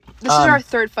This is our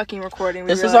third fucking recording.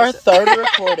 This is our third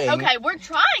recording. Okay, we're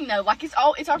trying though. Like it's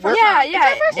our first time.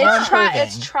 Yeah.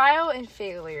 It's It's trial and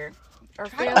failure. Or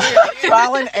failure.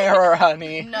 Trial and error,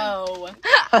 honey. No.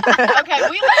 Okay,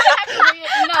 we literally have to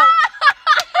no.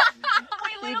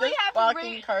 We literally have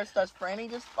to cursed us. Franny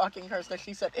just fucking cursed us.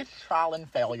 She said it's trial and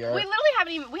failure. We literally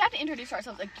haven't even. We have to introduce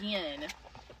ourselves again.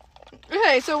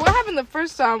 Okay, so what happened the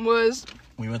first time was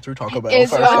we went through Taco Bell.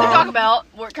 Taco Bell.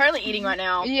 We're currently eating right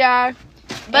now. Yeah.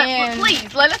 But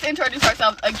please let us introduce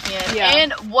ourselves again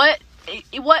and what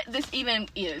this even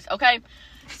is. Okay.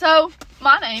 So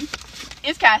my name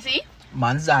is Cassie.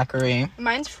 Mine's Zachary.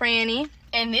 Mine's Franny.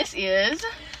 And this is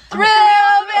Thrillville!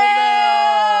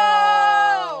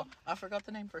 I forgot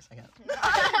the name for a second.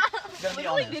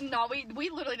 Literally did not. We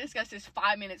literally discussed this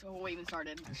 5 minutes before we even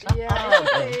started. Yeah,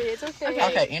 it's okay.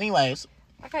 Okay, anywaes.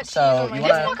 So this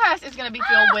podcast is going to be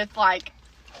filled with like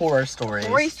horror stories.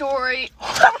 Some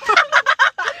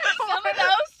of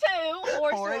those too.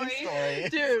 Horror stories.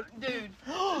 Dude.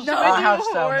 No, I have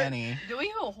so many. Do we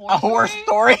have a horror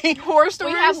story? Horror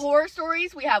stories? We have horror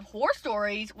stories. We have horror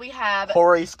stories. We have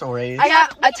horror stories. I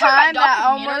got a time that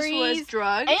almost was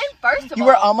drugged. And first of all, you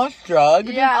were almost drugged?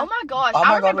 Yeah. Oh my gosh. Oh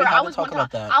my god, we I have was to talk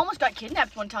about that. I almost got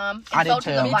kidnapped one time. I did to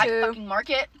the too. black fucking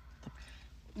market.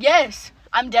 Yes,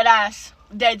 I'm dead ass.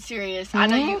 Dead serious. Mm-hmm. I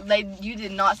know you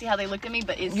did not see how they looked at me,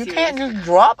 but it's you serious. Can't just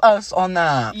drop us on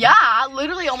that. Yeah, I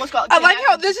literally almost got kidnapped. I like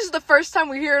how this is the first time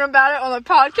we're hearing about it on the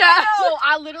podcast. No,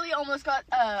 I literally almost got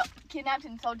kidnapped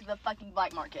and sold to the fucking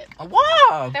black market.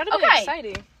 Wow. That would have been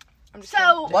exciting.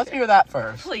 So let's hear that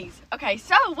first. Please. Okay,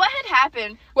 so what had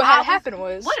happened? What had happened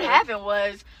was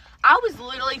I was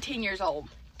literally 10 years old.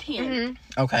 10.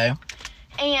 Mm-hmm. Okay.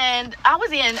 And I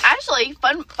was in, actually,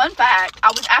 fun fact, I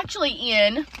was actually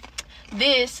in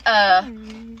this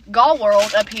Gall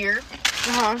World up here.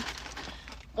 Uh-huh.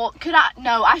 Well,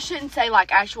 I shouldn't say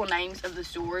like actual names of the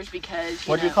stores because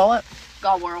what do you call it?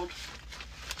 Gall World.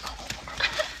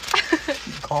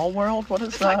 Gall World? What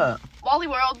is that? Like Wally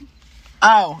World.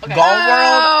 Oh, okay. Gall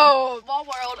World? Gall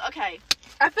World, okay.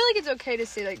 I feel like it's okay to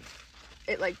say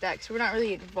it like that because we're not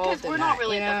really involved in we're not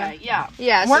really, okay, yeah.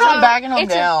 Yeah. We're not bagging them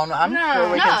down. I'm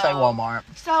sure we can say Walmart.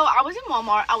 So, I was in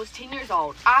Walmart. I was 10 years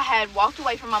old. I had walked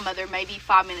away from my mother maybe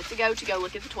 5 minutes ago to go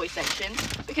look at the toy section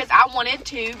because I wanted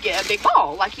to get a big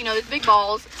ball. Like, those big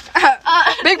balls.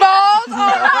 Big balls? All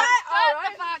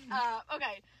right.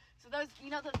 Okay. So, those,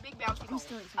 those big bouncy balls.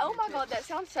 Oh, my God. That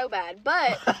sounds so bad.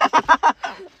 But,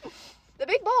 the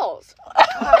big balls.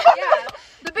 Yeah.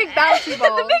 The big bouncy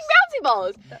balls. The big bouncy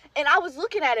balls. And I was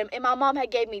looking at him, and my mom had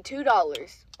gave me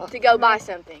 $2 to go buy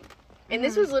something. And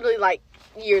this was literally, like,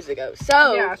 years ago.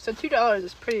 So yeah, so $2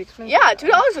 is pretty expensive. Yeah, $2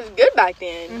 was good back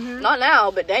then. Mm-hmm. Not now,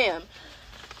 but damn.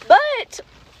 But,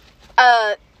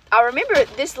 I remember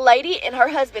this lady and her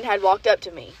husband had walked up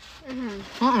to me.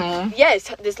 Mm-hmm. Mm-mm. Yes,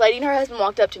 this lady and her husband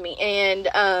walked up to me, and,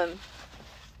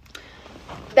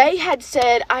 they had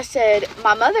said,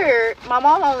 my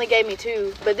mom only gave me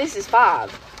 2, but this is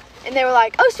 5. And they were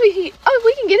like, oh, sweetie,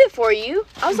 we can get it for you.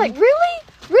 I was like, really?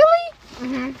 Really?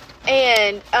 Mm-hmm.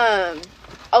 And,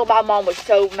 my mom was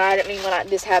so mad at me when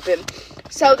this happened.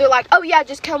 So they're like, oh, yeah,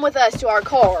 just come with us to our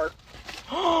car.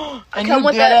 And come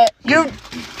with it? You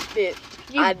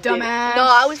dumbass. No,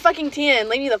 I was fucking 10.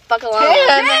 Leave me the fuck alone.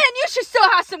 10? You should still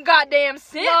have some goddamn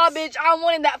sense. No, bitch, I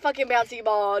wanted that fucking bouncy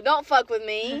ball. Don't fuck with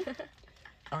me.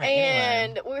 Right,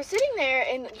 and we were sitting there,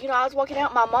 and, I was walking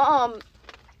out, my mom,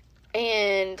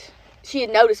 and she had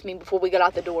noticed me before we got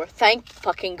out the door. Thank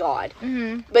fucking God.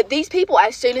 Mm-hmm. But these people,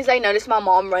 as soon as they noticed my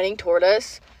mom running toward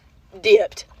us,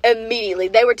 dipped immediately.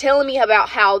 They were telling me about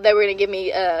how they were going to give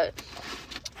me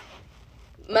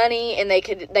money, and they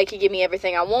could give me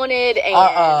everything I wanted. And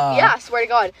yeah, I swear to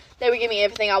God, they would give me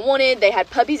everything I wanted. They had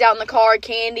puppies out in the car,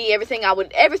 candy, everything a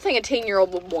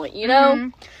 10-year-old would want,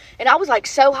 Mm-hmm. And I was like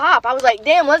so hype. I was like,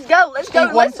 damn, let's go. Wait,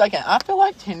 1 second. I feel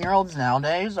like 10-year-olds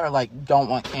nowadays are like, don't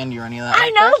want candy or any of that. I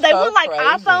know. They so want like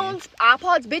crazy. iPhones,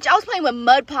 iPods. Bitch, I was playing with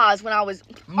mud pies when I was.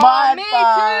 Mud me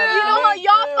pie. too. You know what?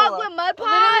 Y'all fuck with mud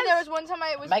Literally, pies? there was one time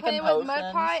I was Making playing with mud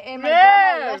potions. pie, and my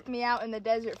grandma left me out in the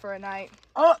desert for a night.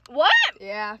 What?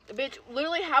 Yeah. Bitch,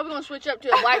 literally, how are we going to switch up to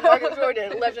a black market store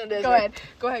to left in the desert?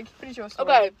 Go ahead. Finish your story.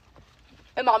 Okay.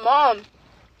 And my mom,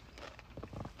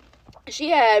 she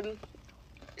had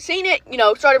seen it,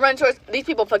 started running towards these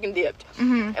people fucking dipped.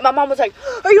 Mm-hmm. And my mom was like,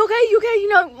 are you okay? You okay?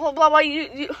 Blah, blah, blah.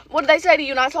 What did they say to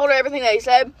you? And I told her everything they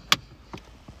said.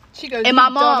 She goes, and my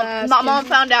mom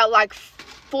found out like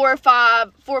 4 or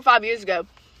 5 years ago.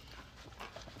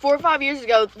 4 or 5 years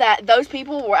ago that those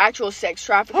people were actual sex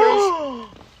traffickers.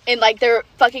 And like their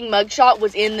fucking mugshot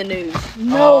was in the news.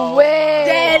 No way.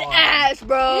 Dead ass,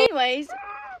 bro. Anyways,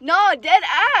 No, dead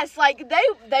ass. Like,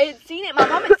 they had seen it. My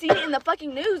mom had seen it in the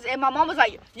fucking news. And my mom was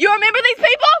like, you remember these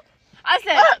people? I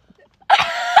said,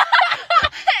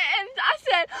 and I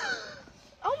said,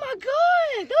 oh my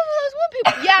God, those are those one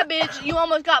people. Yeah, bitch, you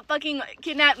almost got fucking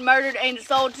kidnapped, murdered, and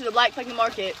sold to the black fucking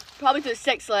market. Probably to a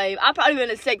sex slave. I'd probably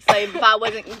been a sex slave if I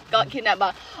wasn't got kidnapped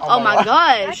by. Oh my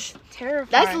gosh. That's terrifying.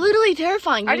 That's literally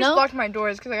terrifying, you I know? just locked my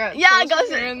doors because I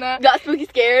got got spooky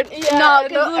scared. Yeah, No,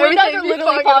 because the windows everything are be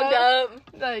literally fogged fogged up.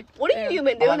 Like, What have you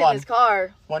been Oh my doing in God. this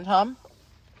car? One time.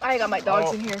 I got my dogs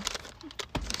Oh. in here.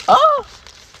 Oh.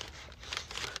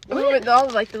 All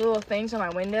like the little things on my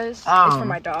windows. It's for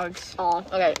my dogs. Oh,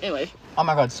 okay, anyway. Oh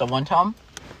my God. So one time,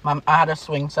 I had a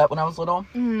swing set when I was little,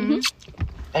 Mm-hmm.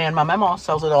 and my mama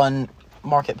sells it on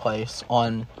Marketplace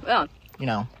on, Yeah. you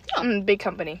know, Big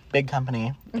company. big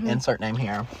company. Insert name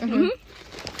here. Mm-hmm.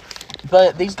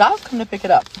 But these guys come to pick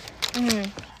it up, Mm-hmm.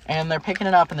 and they're picking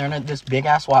it up, and they're in this big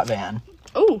ass white van.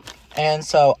 Ooh, And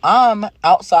so I'm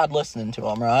outside listening to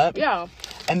them, right? yeah.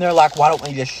 And they're like, why don't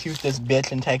we just shoot this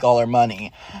bitch and take all her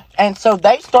money? And so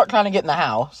they start trying to get in the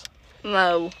house.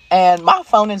 No. And my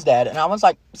phone is dead. And I was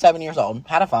like 7 years old.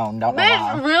 Had a phone. Don't know Bitch,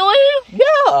 why. really?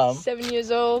 Yeah. 7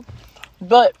 years old.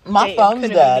 But my Damn, phone's couldn't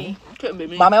be dead. me. Couldn't be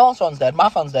me. My mom's phone's dead. My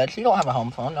phone's dead. She don't have a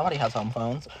home phone. Nobody has home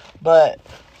phones. But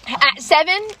At 7,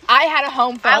 I had a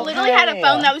home phone. I literally had a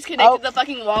phone that was connected to the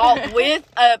fucking wall with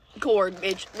a cord,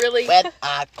 bitch. Really? with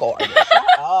a cord. Shut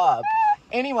up.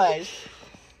 Anyways,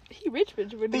 He rich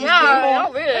bitch would These Yeah, people-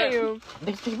 not really.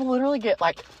 these people literally get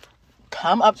like,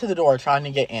 come up to the door trying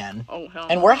to get in. Oh, hell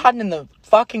And we're hiding in the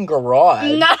fucking garage.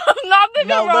 No, not the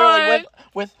No, garage. literally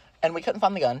with, and we couldn't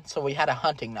find the gun, so we had a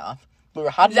hunting knife. We were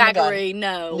hiding in the Zachary, gun.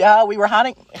 no. Yeah, we were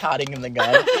hiding in the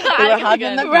gun. We were hiding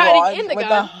in the We were hiding garage in the with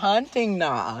gun. a hunting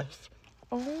knife.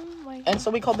 Oh my god. And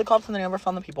so we called the cops and they never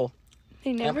found the people.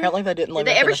 They And never. apparently they didn't live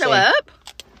Did they in ever show Tennessee. up?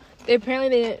 Apparently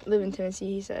they didn't live in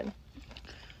Tennessee. He said.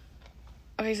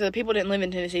 Okay, so the people didn't live in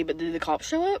Tennessee, but did the cops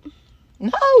show up?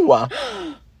 No.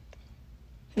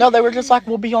 No, they were just like,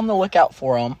 we'll be on the lookout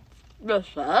for them. The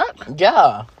fuck?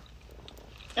 Yeah.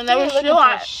 And they were looking still for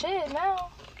like, shit now.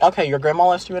 Okay, your grandma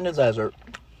left you in the desert.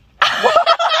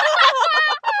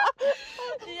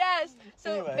 Yes.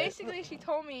 So Anyway. basically, she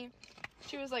told me,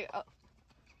 she was like,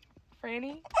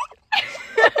 Franny,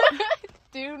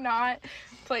 do not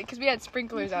play, because we had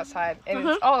sprinklers outside, and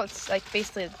it's like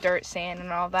basically dirt, sand,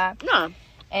 and all that. no.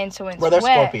 And so when it's Were there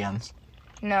wet, scorpions?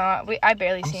 no, I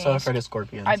barely I'm seen so any. afraid of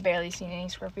scorpions. I barely seen any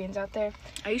scorpions out there.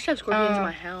 I used to have scorpions in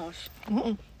my house.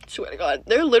 Mm-mm. Swear to God.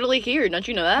 They're literally here. Don't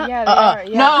you know that? Yeah, they Uh-uh. are.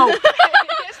 Yeah. No.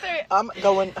 Yes, they're- I'm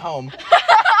going home.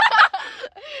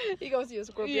 you go see a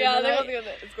scorpion. Yeah, tonight.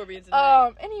 they're scorpions in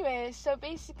there. Anyway, so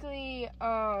basically,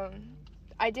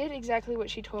 I did exactly what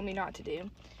she told me not to do.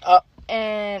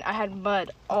 And I had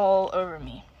mud all over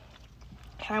me.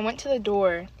 And I went to the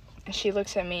door, and she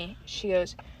looks at me. She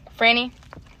goes, Franny,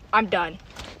 I'm done.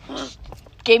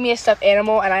 Gave me a stuffed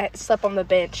animal, and I slept on the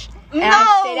bench. And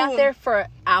I stayed out there for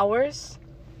hours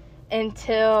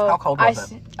until... How cold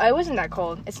was it? It wasn't that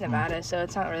cold. It's Nevada, so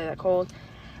it's not really that cold.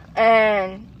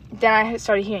 And then I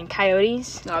started hearing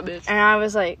coyotes. Nah, bitch. And I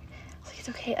was like, it's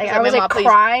okay. Like, Is I that was Mama, like please?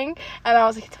 crying, and I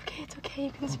was like, it's okay,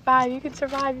 you can survive, you can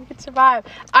survive.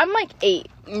 I'm like 8,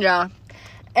 Yeah.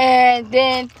 and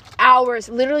then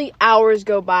literally hours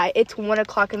go by. It's 1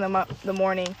 o'clock in the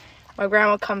morning. My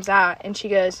grandma comes out, and she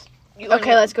goes,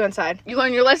 okay, let's go inside. You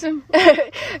learned your lesson?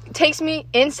 Takes me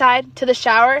inside to the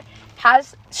shower,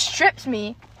 strips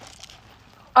me,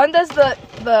 undoes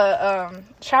the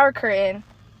shower curtain,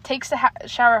 takes the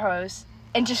shower hose,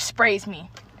 and just sprays me.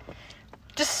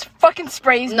 Just fucking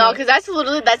sprays me. No, because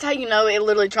that's how you know it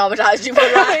literally traumatized you for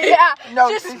life. Yeah. No,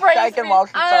 just she's sprays shaking me. while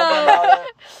she's talking about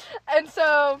it. And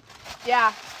so,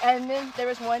 yeah. And then there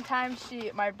was one time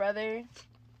my brother,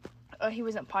 he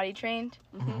wasn't potty trained,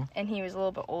 and he was a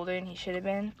little bit older than he should have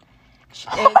been.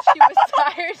 And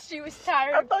she was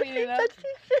tired of cleaning up.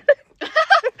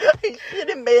 He shit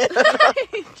in bed.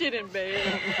 Shit in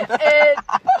bed.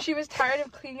 And she was tired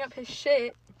of cleaning up his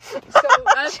shit. So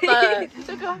she fun.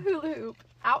 took a hula hoop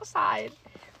outside,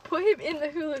 put him in the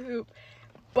hula hoop,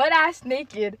 butt ass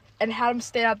naked, and had him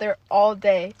stay out there all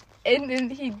day. And then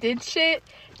he did shit,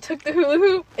 took the hula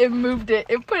hoop, and moved it,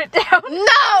 and put it down.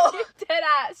 No!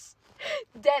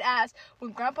 Dead ass.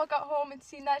 When Grandpa got home and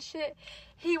seen that shit,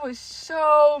 he was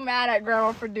so mad at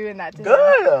Grandma for doing that to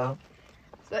him.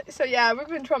 Good. So yeah, we've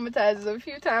been traumatized a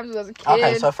few times when I was a kid.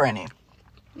 Okay, so Franny,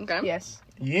 Okay. Yes.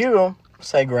 you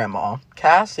say grandma.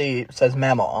 Cassie says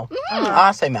mama.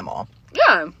 I say mama.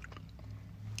 Yeah.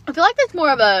 I feel like that's more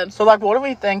of a So, like, what do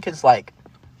we think is, like,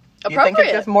 do you think it's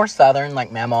appropriate. just more southern,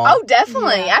 like mama? Oh,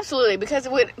 definitely. Yeah. Absolutely. Because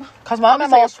it would... Because my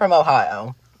obviously- mama's from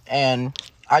Ohio. and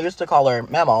I used to call her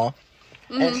Mama.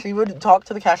 And she would talk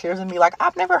to the cashiers and be like,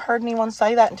 I've never heard anyone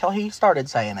say that until he started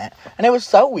saying it. And it was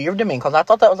so weird to me because I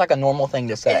thought that was like a normal thing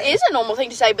to say. It is a normal thing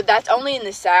to say, but that's only in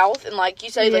the South. And like you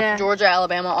say, like Georgia,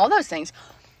 Alabama, all those things.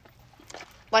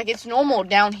 Like, it's normal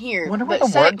down here. I wonder where the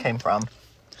word came from.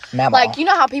 Mama. Like, you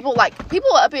know how people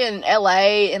up in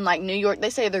L.A. and, like, New York, they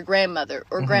say their grandmother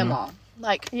or grandma.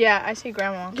 Like, yeah, I say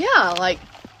grandma. Yeah, like.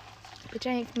 But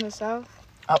you ain't from the South.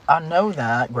 I know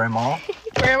that, Grandma.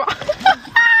 Grandma.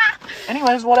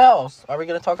 Anyways, what else? Are we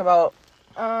going to talk about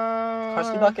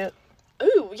Crusty Bucket?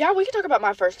 Ooh, yeah, we can talk about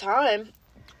my first time.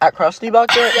 At Crusty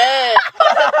Bucket? Yeah.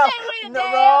 The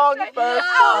wrong first time.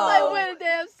 I was like, wait a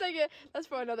damn second. That's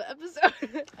for another episode.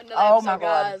 Oh my God.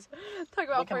 Guys. Talk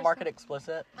about we can mark it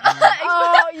explicit.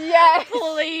 Oh, yes.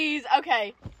 Please.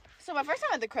 Okay. So my first time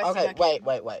at the Crusty Bucket.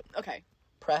 Wait. Okay.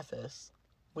 Preface.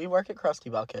 We work at Crusty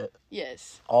Bucket.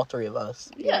 Yes. All three of us.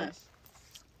 Yes.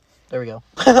 There we go.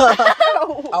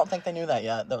 I don't think they knew that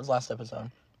yet. That was last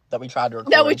episode. That we tried to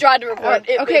record.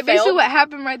 Okay, basically what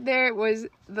happened right there was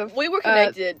we were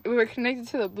connected. We were connected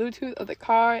to the Bluetooth of the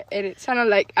car, and it sounded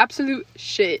like absolute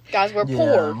shit. Guys, we're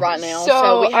poor right now,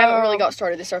 so we haven't really got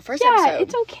started. This is our first episode. Yeah,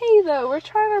 it's okay, though. We're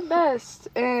trying our best.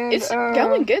 And it's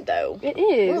going good, though. It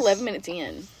is. We're 11 minutes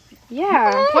in.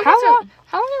 Yeah.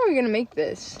 How long are we going to make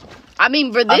this? I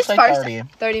mean, for this first...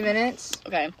 30 minutes?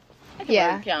 Okay.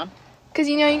 Yeah. Yeah. Because,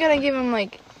 you know, you got to give them,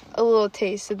 like, a little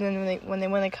taste, and then when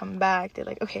they come back, they're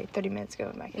like, okay, 30 minutes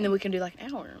going back in. And then we can do like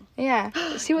an hour. Yeah.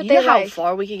 See what you they know like. how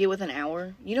far we could get with an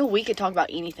hour? You know, we could talk about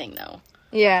anything, though.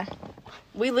 Yeah.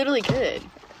 We literally could.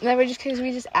 No, we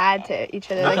just add to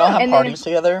each other. We can all have parties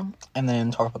together, and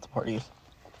then talk about the parties.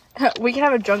 We can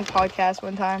have a drunk podcast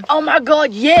one time. Oh my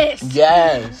God, yes!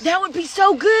 Yes! That would be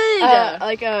so good!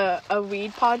 Like a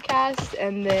weed podcast,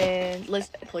 and then...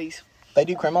 Listen, please. They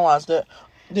decriminalized it.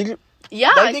 Did you... Yeah.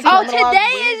 On today's episode,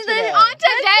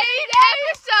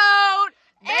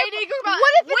 they decriminalized.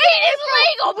 What if weed is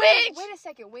legal, bitch? Wait a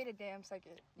second. Wait a damn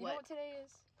second. You know what today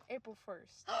is? April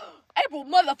 1st. April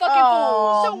motherfucking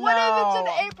Fools. So what if it's an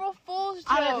April Fool's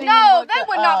joke? No, they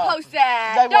would not post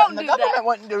that. Don't do that. The government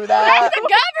wouldn't do that. That's the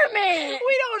government.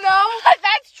 We don't know.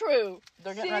 That's true.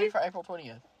 They're getting ready for April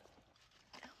 20th.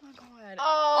 Oh my God.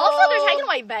 Also, they're taking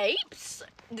away vapes.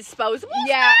 Disposables?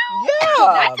 Yeah.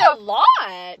 Yeah. That's a lot.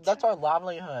 That's our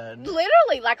livelihood.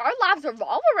 Literally, like, our lives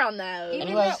revolve around those.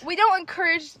 Even though we don't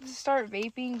encourage to start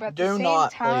vaping, but at the same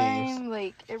time,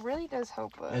 like, it really does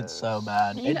help us. It's so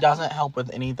bad. It doesn't help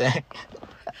with anything.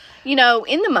 You know,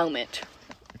 in the moment,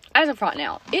 as of right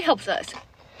now, it helps us.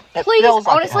 Please,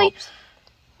 honestly,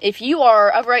 if you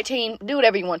are over 18, do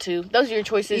whatever you want to. Those are your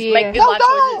choices. Make good life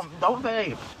choices. Don't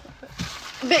vape.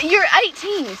 But you're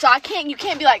 18, so you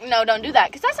can't be like, no, don't do that,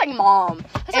 because that's like mom.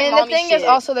 That's and like the thing is,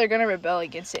 also, they're gonna rebel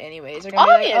against it anyways. They're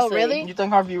gonna be like, oh, really? You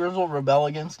think our viewers will rebel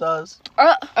against us?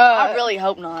 I really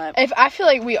hope not. If I feel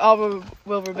like we all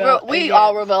will rebel. We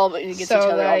all rebel against each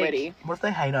other already. What if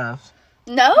they hate us?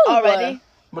 No. Already?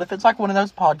 What if it's like one of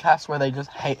those podcasts where they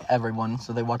just hate everyone,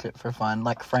 so they watch it for fun,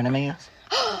 like Frenemies?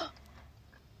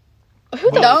 Who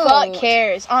the fuck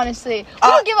cares, honestly? We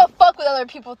don't give a fuck what other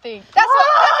people think. That's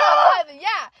what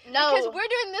No. Because we're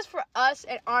doing this for us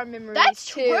and our memories, That's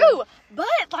true. But,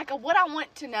 like, what I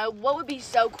want to know, what would be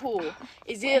so cool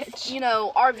is if, you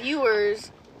know, our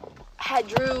viewers had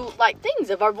drew, like, things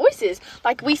of our voices.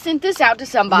 Like, we sent this out to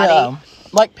somebody. Yeah.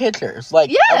 Like pictures. Like,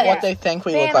 of what they think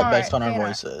we look like based on our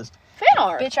voices. Fan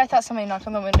art. Bitch, I thought somebody knocked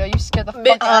on the window. You scared the fuck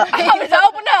out of me.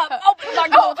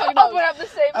 Open up the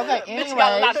same. Okay,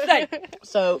 anyway.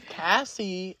 So,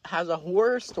 Cassie has a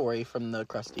horror story from the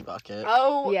Crusty Bucket.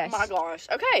 Oh, my gosh.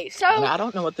 Okay, so. And I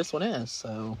don't know what this one is,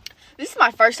 so. This is my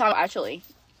first time, actually.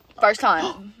 First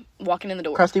time walking in the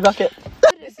door. Crusty Bucket.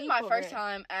 This is my first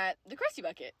time at the Crusty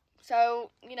Bucket. So,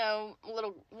 you know,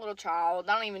 little child.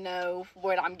 I don't even know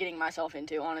what I'm getting myself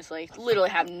into, honestly.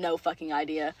 Literally have no fucking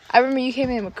idea. I remember you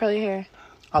came in with curly hair.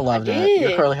 I loved it.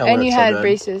 Your curly hair and you had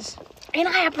braces. And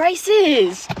I had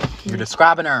braces. You're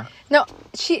describing her. No,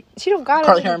 she don't got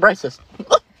curly hair and braces.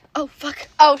 Oh, fuck.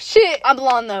 Oh, shit. I'm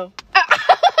blonde, though.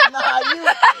 Nah, you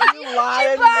lied.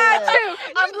 She's blind, too.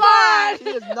 I'm blind. She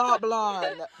is not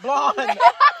blonde. Blonde.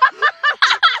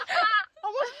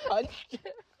 Almost punched.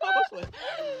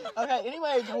 Okay,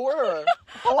 anyways, horror.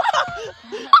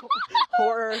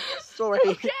 Horror story.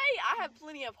 Okay, I have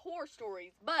plenty of horror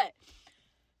stories, but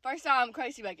first time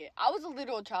Crusty Bucket. I was a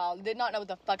literal child, did not know what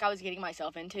the fuck I was getting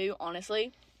myself into,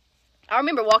 honestly. I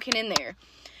remember walking in there,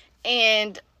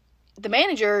 and the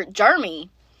manager,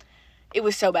 Jeremy, it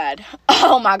was so bad.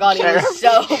 Oh my God, it was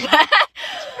so bad.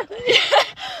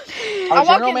 Our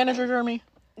general manager, Jeremy?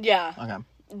 Yeah. Okay.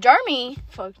 Jeremy.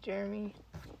 Fuck Jeremy.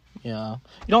 Yeah.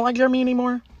 You don't like Jeremy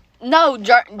anymore? No,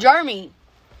 Jeremy.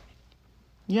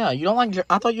 Yeah, you don't like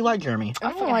I thought you liked Jeremy.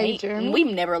 I don't like Jeremy. We've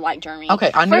never liked Jeremy.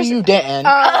 Okay, I knew you didn't.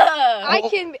 I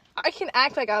can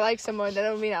act like I like someone. That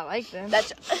don't mean I like them.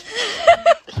 That's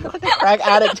You're like a crack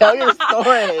addict. Tell your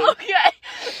story. okay.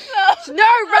 No. It's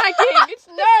nerve-wracking. It's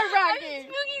nerve-wracking.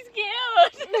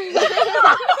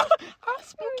 I'm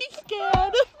spooky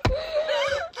scared. I'm spooky scared.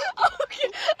 Okay.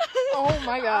 Oh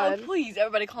my god. Oh, please,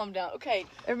 everybody calm down. Okay.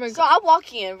 Everyone So I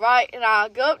walk in, right, and I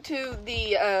go up to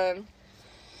the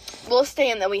little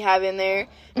stand that we have in there.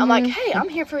 I'm like, hey, I'm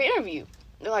here for an interview.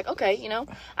 They're like, okay, you know.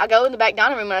 I go in the back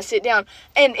dining room and I sit down.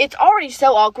 And it's already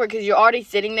so awkward because you're already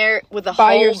sitting there with a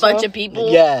By whole yourself? bunch of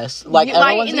people. Yes, like Like,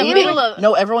 everyone's in the eating. middle of-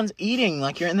 No, everyone's eating.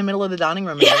 Like you're in the middle of the dining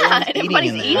room. And Yeah, everyone's and eating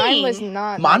everybody's in there. eating. Mine was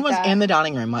not. Mine like was that. in the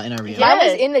dining room. My interview. Yeah. Mine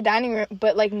was in the dining room,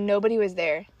 but like nobody was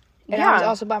there. And I was Yeah.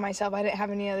 also by myself. I didn't have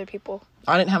any other people.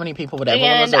 I didn't have any people, but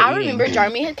everyone was And there I eating. remember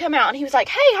Jeremy had come out and he was like,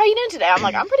 hey, how you doing today? I'm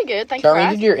like, I'm pretty good. Thanks for Jeremy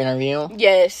did asking. your interview.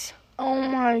 Yes. Oh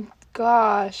my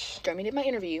gosh. Jeremy did my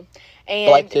interview. And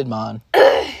Blake did mine.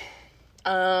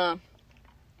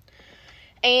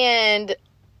 And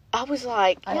I was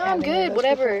like, I yeah, didn't I'm have any of good, those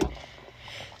whatever.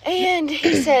 And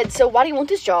he said, so why do you want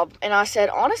this job? And I said,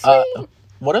 honestly,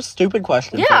 What a stupid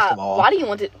question, first yeah, of all. why do you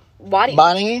want it? Why do you,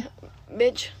 Money?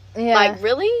 bitch? Yeah. Like,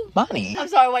 really? Money. I'm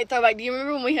sorry, wait, throwback. Do you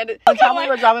remember when we had to... One time we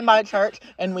were driving by a church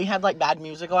and we had like bad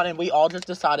music on and we all just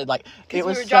decided like it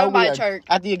was we were so driving by a weird. church.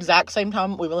 At the exact same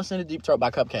time we were listening to Deep Throat by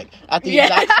Cupcake. At the Yeah.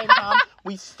 exact same time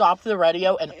we stopped the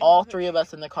radio and all three of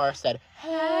us in the car said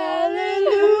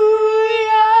Hallelujah.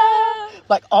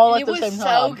 Like all at the same time. It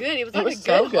was so good. It was like it was a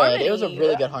so good good. harmony. It was a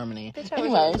really good harmony. Bitch, I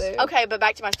wish I was Anyways, there. Okay, but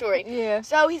back to my story. Yeah.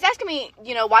 So he's asking me,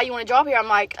 you know, why you want a job here. I'm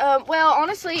like, well,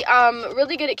 honestly, I'm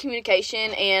really good at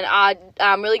communication and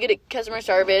I'm really good at customer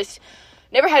service.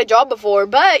 Never had a job before,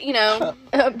 but, you know.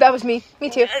 That was me. Me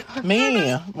too.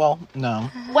 me. Well, no.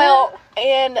 Well,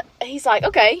 and he's like,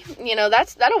 okay, you know,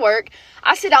 that'll work.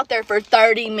 I sit out there for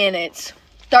 30 minutes.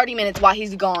 30 minutes while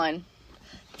he's gone.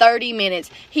 30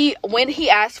 minutes. When he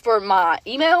asked for my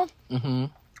email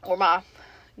or my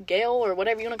Gale or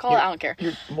whatever you want to call it, I don't care.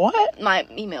 What? My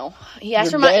email. He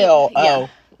asked Your for my Gale. Yeah. Oh.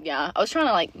 Yeah. I was trying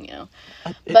to like, you know,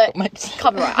 but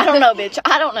copyright. I don't know, bitch.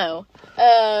 I don't know.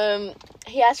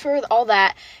 He asked for all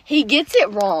that. He gets it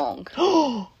wrong.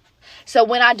 So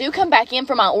when I do come back in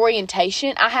for my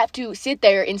orientation, I have to sit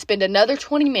there and spend another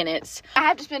 20 minutes. I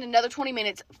have to spend another 20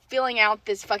 minutes filling out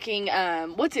this fucking,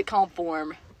 what's it called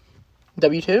form?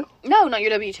 W-2? No, not your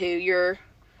W-2. Your...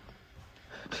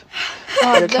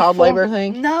 Your child labor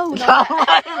thing? No, not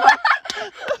that.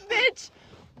 Bitch.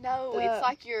 No, it's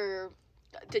like your...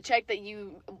 To check that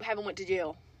you haven't went to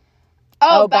jail.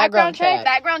 Oh, background check.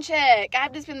 Background check. I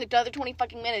have to spend the other 20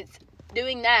 fucking minutes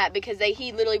doing that because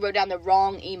he literally wrote down the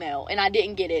wrong email and I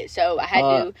didn't get it. So I had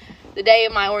to, the day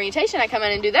of my orientation, I come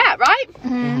in and do that, right?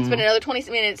 Spend another 20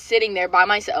 minutes sitting there by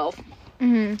myself.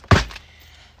 And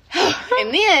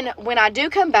then when I do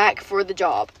come back for the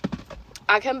job,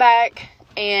 I come back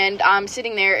and I'm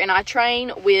sitting there and I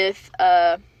train with,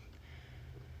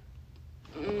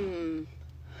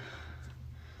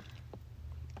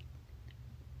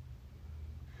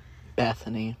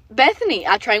 Bethany.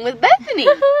 I train with Bethany.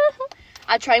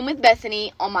 I trained with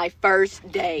Bethany on my first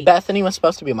day. Bethany was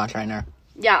supposed to be my trainer.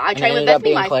 Yeah, I trained it with ended up Bethany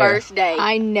being my Claire. first day.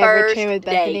 I never First trained with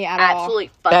Bethany day. at all.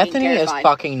 Absolutely fucking Bethany terrified. is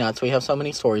fucking nuts. We have so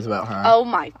many stories about her. Oh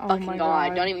my fucking my god.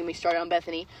 God. Don't even get me started on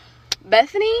Bethany.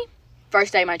 Bethany,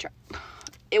 first day of my trip.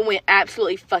 It went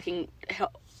absolutely fucking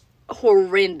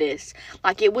horrendous.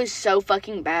 Like, it was so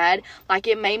fucking bad. Like,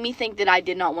 it made me think that I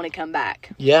did not want to come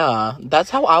back. Yeah, that's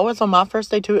how I was on my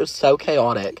first day too. It was so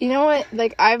chaotic. You know what?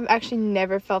 Like, I've actually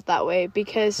never felt that way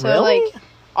because, Really? like,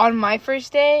 on my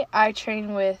first day, I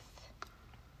trained with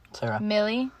Sarah.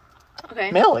 Millie.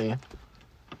 Okay. Millie.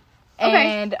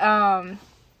 And,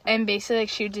 and basically, like,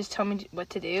 she would just tell me what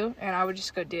to do, and I would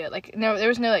just go do it. Like, no, there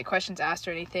was no, like, questions asked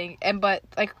or anything. But,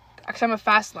 like, because I'm a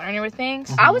fast learner with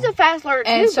things. I was a fast learner too.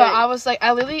 And so but I was like,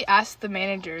 I literally asked the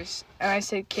managers, and I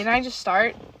said, can I just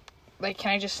start? Like,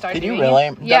 can I just start Did doing you really?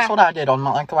 it? Yeah. That's what I did on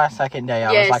my second day.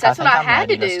 I yes, was like, that's I what think I I'm had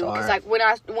to ready do. start. Because, like,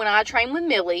 when I trained with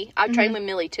Millie, I trained with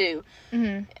Millie too.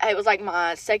 It was, like,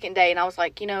 my second day, and I was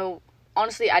like, you know,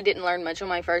 honestly, I didn't learn much on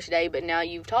my first day, but now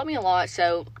you've taught me a lot,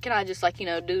 so can I just, like, you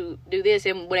know, do this,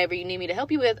 and whatever you need me to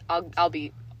help you with, I'll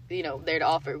be, you know, there to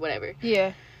offer, whatever.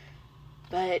 Yeah.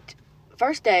 But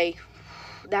first day,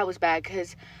 that was bad,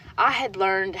 because I had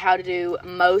learned how to do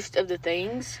most of the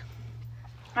things.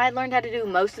 But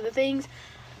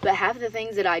half of the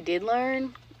things that I did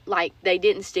learn, like, they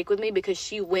didn't stick with me because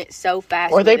she went so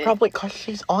fast. Or they with it. probably, because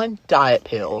she's on diet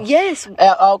pills. Yes.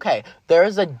 Okay,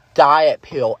 there's a diet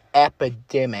pill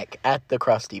epidemic at the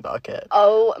Crusty Bucket.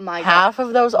 Oh my god. Half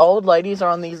of those old ladies are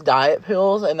on these diet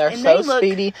pills, and they're And so they look-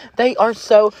 speedy. They are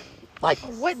so, like,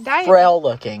 What diet? frail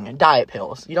looking. Diet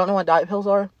pills. You don't know what diet pills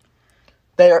are?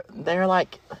 They're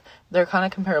like, they're kind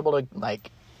of comparable to, like,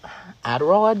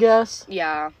 Adderall, I guess.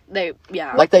 Yeah.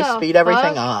 Like, they the speed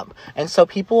everything fuck? up. And so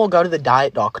people will go to the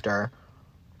diet doctor.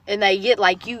 And they get,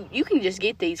 like, you can just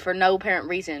get these for no apparent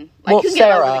reason. Like, Well, you can get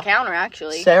them Sarah- over the counter,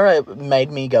 actually. Sarah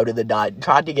made me go to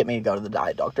tried to get me to go to the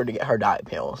diet doctor to get her diet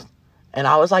pills. And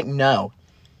I was like, no.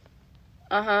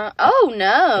 Uh-huh. Oh,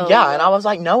 no. Yeah, and I was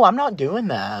like, no, I'm not doing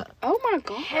that. Oh, my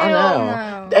God. I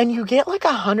know. no. And you get like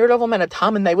 100 of them at a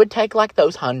time, and they would take like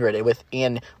those 100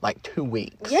 within like 2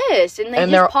 weeks. Yes, and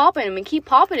And they're they're- popping them and keep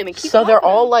popping them and keep So they're popping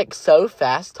all them. like so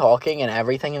fast talking and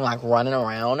everything and like running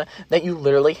around that you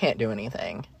literally can't do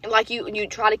anything. Like, you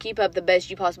try to keep up the best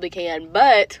you possibly can,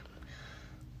 but...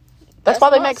 That's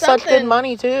why they not make such good something-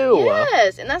 money too.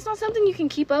 Yes, and that's not something you can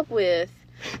keep up with.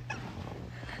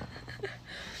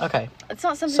 Okay, It's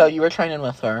not something... so you were training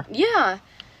with her. Yeah.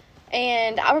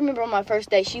 And I remember on my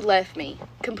first day, she left me.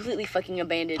 Completely fucking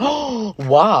abandoned me.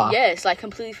 Wow. Yes, like,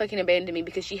 completely fucking abandoned me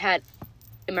because she had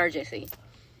emergency.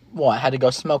 What, had to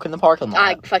go smoke in the parking lot?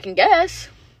 I fucking guess.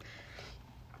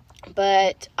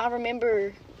 But I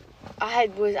remember I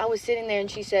was sitting there and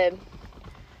she said,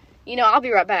 you know, I'll be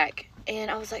right back.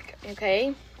 And I was like,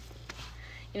 okay.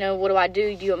 You know, what do I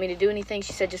do? Do you want me to do anything?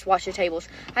 She said, just wash your tables.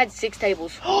 I had 6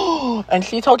 tables. And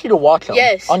she told you to watch them?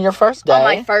 Yes. On your first day? On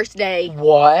my first day.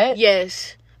 What?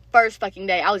 Yes. First fucking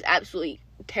day. I was absolutely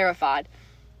terrified.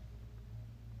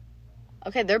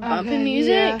 Okay, they're bumping Okay,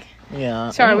 music. yeah. Yeah.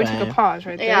 Sorry, we anyway. took a pause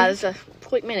right there. Yeah, that's a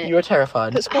quick minute. You were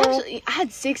terrified. I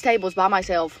had 6 tables by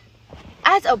myself.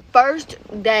 As a first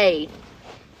day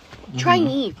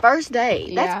trainee, first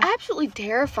day. That's Yeah. absolutely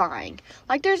terrifying.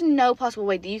 Like, there's no possible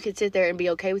way that you could sit there and be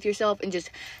okay with yourself and just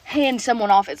hand someone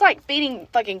off. It's like feeding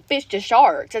fucking fish to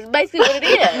sharks. That's basically what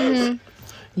it is.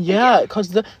 Yeah,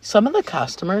 because some of the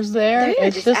customers there, Dude,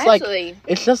 it's it's just like, absolutely-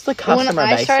 it's just the customer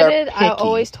When I base. started, They're I picky.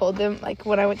 always told them, like,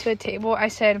 when I went to a table, I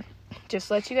said, just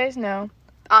to let you guys know,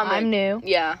 I'm new.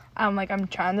 Yeah. I'm like, I'm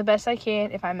trying the best I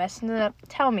can. If I'm messing it up,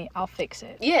 tell me. I'll fix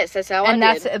it. Yes, that's how And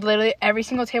I that's did. literally every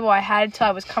single table I had until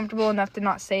I was comfortable enough to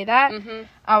not say that. Mhm.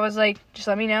 I was like, just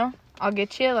let me know. I'll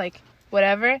get you, like,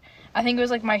 whatever. I think it was,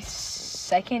 like, my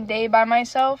second day by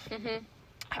myself. Mhm.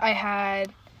 I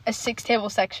had a 6-table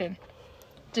section,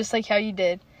 just like how you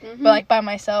did, Mhm. but, like, by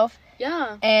myself.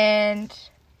 Yeah. And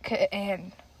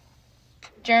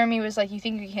Jeremy was like, you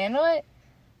think you can handle it?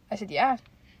 I said, yeah.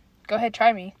 Go ahead,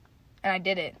 try me. And I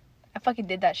did it. I fucking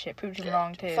did that shit. Proved him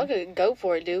wrong, too. Fucking go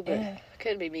for it, dude, but Yeah.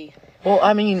 couldn't be me. Well,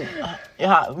 I mean,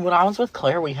 yeah, when I was with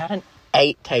Claire, we had an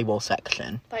 8-table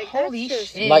section. Like, Holy that's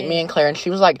just... shit. Like, me and Claire, and she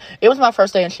was like, it was my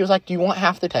first day, and she was like, do you want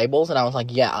half the tables? And I was like,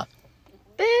 yeah.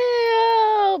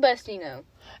 Bill, best you know.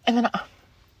 And then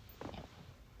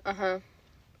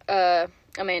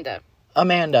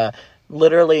Amanda.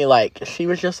 literally, like, she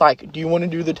was just like, do you want to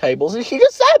do the tables? And she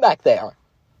just sat back there.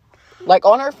 Like,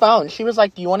 on her phone. She was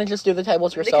like, do you want to just do the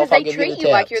tables yourself? Because I'll they give treat you the you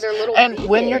tips. like you're their little And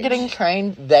when you're bitch. getting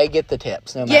trained, they get the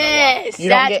tips, no matter Yes, what. You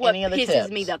don't that's get what any of the pisses tips.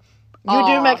 me the You do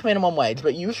off. make minimum wage,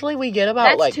 but usually we get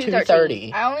about, That's like, $2.13.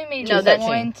 $2.30. I only made No, just that's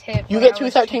one tip. You when get I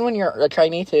was $2.13 when you're a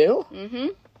trainee, too? Mm-hmm.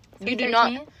 You do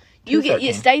not... $2.13? You get... $2.13.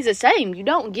 It stays the same. You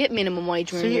don't get minimum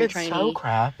wage when See, you're a it's trainee. so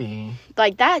crappy.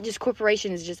 Like, that just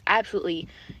corporation is just absolutely...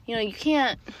 You know, you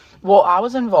can't... Well, I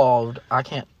was involved. I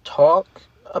can't talk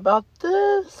about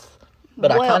this,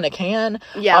 but I Well, kind of can.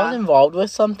 yeah. I was involved with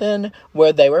something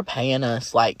where they were paying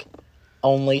us, like,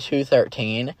 only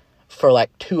 $2.13 for,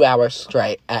 like, 2 hours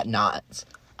straight at nights.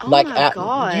 Oh like, my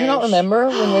do you not gosh. remember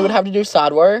when we would have to do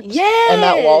side work? Yes! And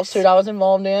that lawsuit I was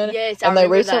involved in? Yes, I And they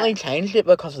remember recently that. changed it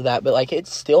because of that, but, like,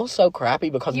 it's still so crappy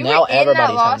because You now were in that everybody's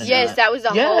having to lawsuit? do Yes, it. that was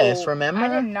the Yes, whole... remember? I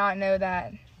did not know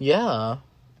that. Yeah.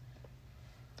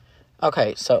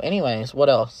 Okay, so anyways, what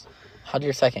else? How'd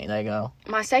your second day go?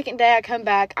 My second day I come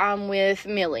back, I'm with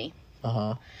Millie.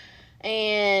 Uh-huh.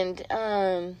 And,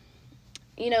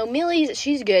 you know, Millie,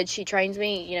 she's good. She trains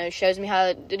me, you know, shows me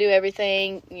how to do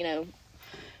everything, you know,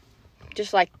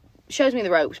 just like, shows me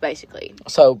the ropes, basically.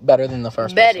 So, better than the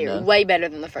first person Better, did. way better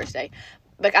than the first day.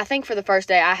 But I think for the first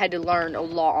day, I had to learn a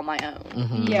lot on my own.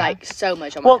 Mhm. Yeah. Like, so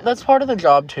much on my Well, own. that's part of the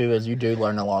job, too, is you do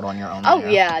learn a lot on your own. Oh, there.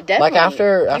 yeah, definitely. Like,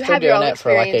 after You have your doing own it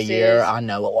for, like, a year, experiences. I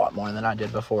know a lot more than I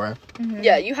did before.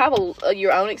 Yeah, you have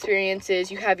your own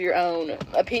experiences. You have your own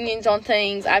opinions on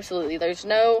things. Absolutely. There's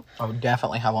no... I would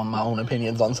definitely have my own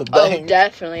opinions on some Oh, things.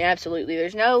 definitely. Absolutely.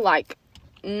 There's no, like...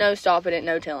 no stopping it,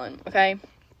 no telling, okay?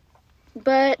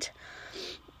 But,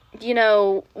 you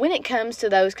know, when it comes to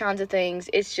those kinds of things,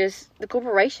 it's just the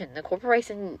corporation, the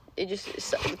corporation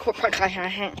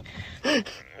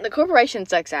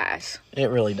sucks ass. It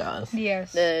really does.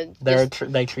 Yes.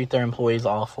 They treat their employees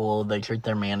awful. They treat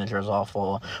their managers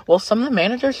awful. Well, some of the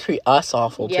managers treat us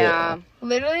awful, too.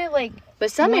 Literally, like, but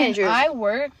some managers... I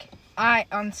work,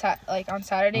 on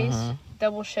Saturdays,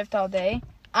 double shift all day,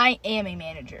 I am a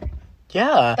manager.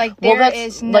 Yeah. Like,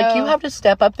 like, you have to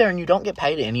step up there and you don't get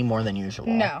paid any more than usual.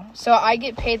 No. So, I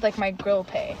get paid, like, my grill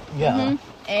pay. Yeah.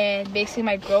 And basically,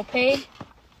 my grill pay,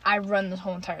 I run the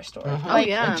whole entire store. Oh,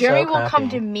 yeah. Jeremy will come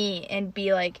to me and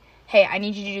be like, hey, I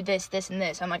need you to do this, this, and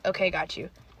this. I'm like, okay, got you.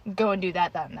 Go and do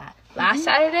that, that, and that. Last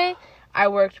Saturday, I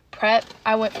worked prep.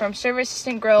 I went from service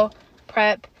assistant grill,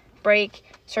 prep, break,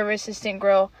 service assistant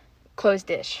grill, close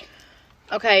dish.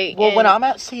 Okay. Well, when I'm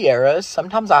at Sierra's,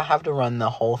 sometimes I have to run the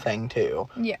whole thing, too.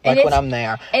 Yeah. Like, when I'm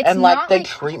there. And, like, they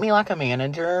treat me like a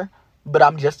manager, but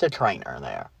I'm just a trainer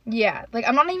there. Yeah. Like,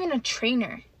 I'm not even a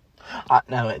trainer.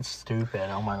 No, it's stupid.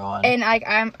 Oh, my God. And, like,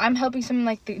 I'm helping some,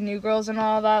 like, the new girls and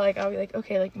all that. Like, I'll be like,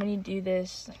 okay, like, when you do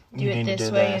this, do it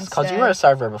this way instead. Because you were a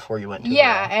server before you went to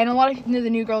Yeah, and a lot of the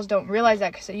new girls don't realize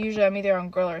that because usually I'm either on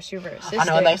grill or super assistant. I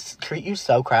know, and they treat you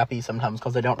so crappy sometimes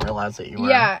because they don't realize that you were.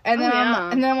 Yeah, and then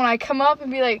and then when I come up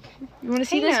and be like, you want to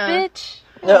see this bitch?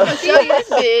 See this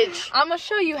bitch. I'm going to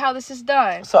show you how this is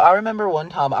done. So I remember one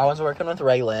time I was working with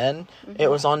Raylynn. It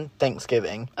was on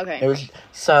Thanksgiving. Okay. It was,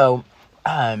 so,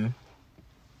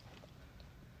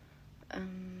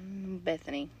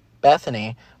 Bethany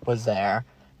was there,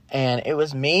 and it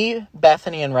was me,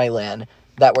 Bethany, and Raylynn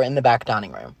that were in the back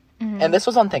dining room. And this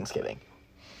was on Thanksgiving.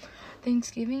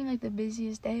 Thanksgiving, like the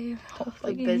busiest day of the whole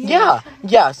fucking year.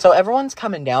 Yeah. So everyone's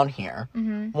coming down here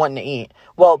wanting to eat.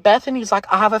 Well, Bethany's like,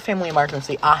 I have a family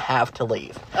emergency. I have to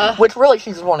leave. Which really,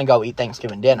 she just want to go eat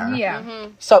Thanksgiving dinner. Yeah.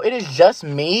 So it is just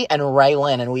me and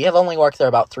Raylynn, and we have only worked there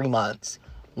about 3 months.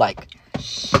 Like,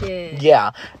 shit.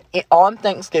 Yeah. On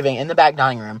Thanksgiving, in the back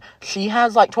dining room, she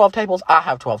has like 12 tables. I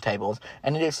have 12 tables.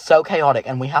 And it is so chaotic.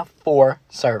 And we have 4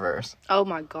 servers. Oh,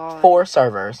 my God. 4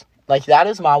 servers. Like, that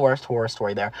is my worst horror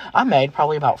story there. I made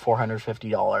probably about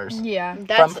 $450. Yeah.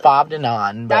 From 5 to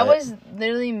 9. That was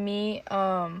literally me,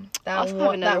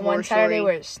 that one Saturday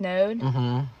where it snowed.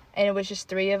 And it was just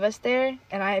 3 of us there.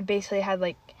 And I basically had,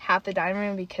 like, half the dining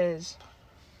room because...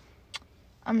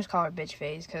 I'm just calling her Bitch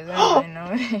Face because I don't really know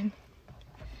her name.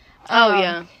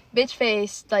 Yeah. Bitch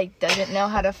Face, like, doesn't know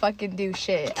how to fucking do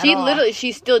shit.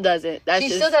 She still does it. She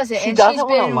still does it. She and doesn't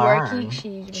she's been learn.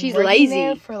 working. She's lazy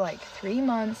there for like 3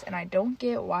 months, and I don't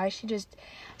get why she just.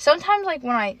 Sometimes, like,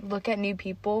 when I look at new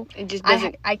people, it just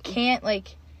doesn't. I can't,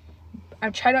 like.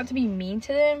 I try not to be mean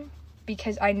to them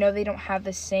because I know they don't have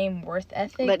the same worth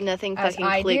ethic. But nothing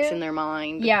fucking clicks in their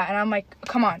mind. Yeah, and I'm like,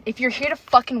 come on. If you're here to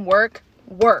fucking work.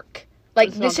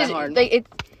 Like, this is hard. Like,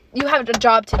 you have a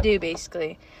job to do,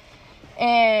 basically.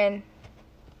 And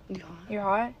you're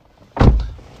hot?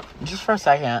 Just for a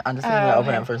second. I just needed to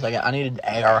open it for a second. I needed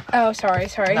air. Oh, sorry.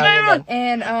 No, you're good.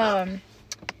 And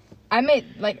I made,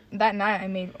 like, that night I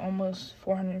made almost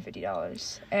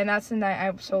 $450. And that's the night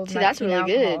I sold 19 that's really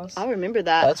alcohols. good. I remember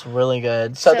that. That's really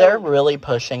good. So they're really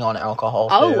pushing on alcohol,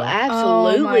 too. Oh,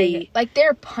 absolutely. Like,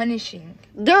 they're punishing.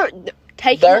 They're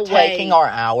taking our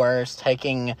hours,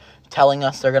 telling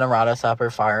us they're going to write us up or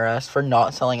fire us for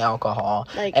not selling alcohol.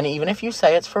 Like, and even if you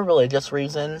say it's for religious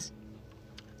reasons.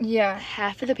 Yeah.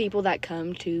 Half of the people that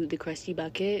come to the Crusty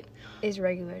Bucket is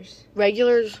regulars.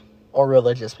 Or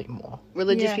religious people.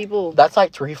 People. That's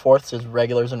like 3/4 is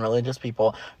regulars and religious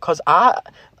people. Because I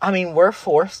mean, we're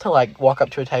forced to like walk up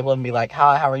to a table and be like,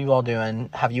 hi, how are you all doing?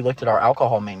 Have you looked at our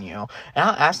alcohol menu? And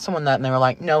I asked someone that and they were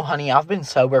like, no, honey, I've been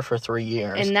sober for 3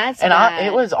 years. And that's bad.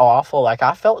 It was awful. Like,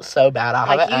 I felt so bad. I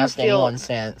haven't asked anyone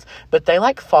since. But they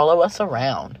like follow us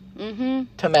around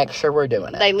to make sure we're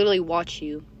doing it. They literally watch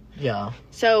you. Yeah.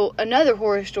 So, another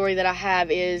horror story that I have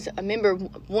is, I remember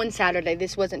one Saturday,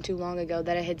 this wasn't too long ago,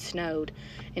 that it had snowed,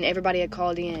 and everybody had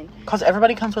called in. Because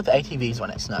everybody comes with ATVs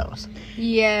when it snows.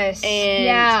 Yes.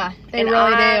 Yeah, they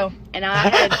really do. And I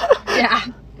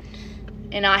had...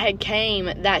 And I had came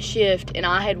that shift, and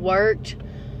I had worked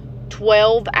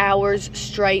 12 hours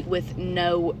straight with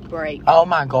no break. Oh,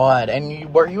 my God.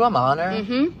 And were you a miner?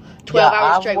 Mm-hmm. 12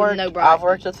 hours straight with no break. I've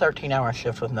worked a 13-hour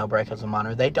shift with no break as a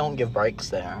miner. They don't give breaks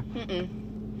there.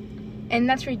 And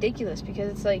that's ridiculous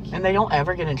because it's like... And they don't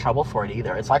ever get in trouble for it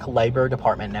either. It's like labor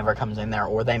department never comes in there,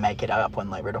 or they make it up when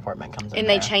labor department comes in there. And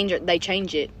they change it. They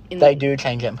change it. They do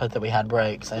change it and put that we had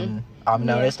breaks. And I've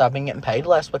noticed I've been getting paid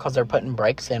less because they're putting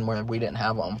breaks in where we didn't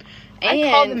have them. I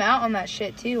called them out on that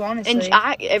shit too, honestly.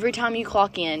 And every time you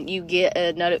clock in, you get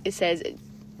a note. It says,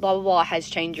 blah, blah, blah, has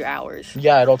changed your hours.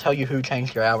 Yeah, it'll tell you who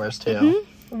changed your hours, too.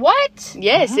 Mm-hmm. What?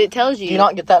 Yes, it tells you. Do you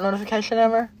not get that notification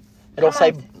ever? It'll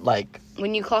say, like,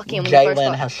 when you clock in,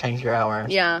 Jalen has changed your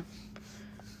hours. Yeah.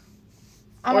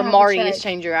 Or Marty has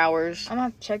changed your hours. I'm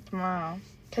going to have to check tomorrow.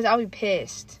 Because I'll be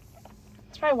pissed.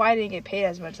 That's probably why I didn't get paid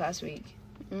as much last week.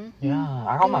 Mm-hmm. Yeah,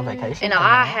 I got my vacation. And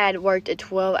I had worked a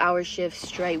 12-hour shift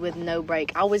straight with no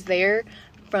break. I was there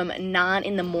from 9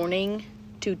 in the morning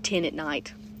to 10 at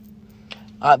night.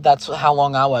 That's how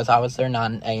long I was. I was there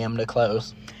 9 a.m. to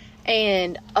close.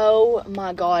 And, oh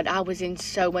my God, I was in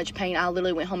so much pain. I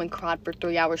literally went home and cried for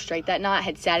 3 hours straight that night.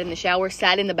 Had sat in the shower,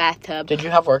 sat in the bathtub. Did you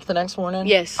have work the next morning?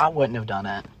 Yes. I wouldn't have done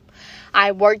it.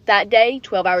 I worked that day,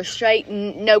 12 hours straight,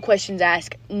 no questions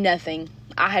asked, nothing.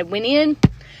 I had went in,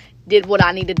 did what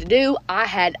I needed to do.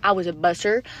 I was a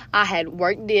busser. I had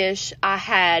worked dish.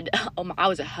 I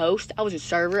was a host. I was a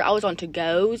server. I was on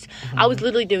to-goes. Mm-hmm. I was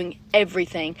literally doing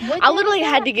everything. I literally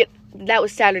had to get, that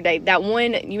was Saturday. That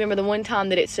one, you remember the one time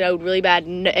that it snowed really bad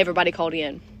and everybody called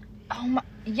in? Oh my,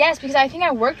 yes, because I think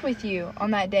I worked with you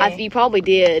on that day. You probably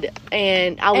did,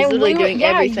 and I was literally doing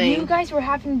everything. You guys were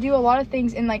having to do a lot of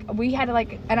things, and like we had to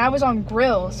and I was on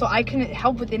grill, so I couldn't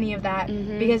help with any of that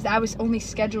because I was only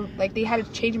scheduled. Like they had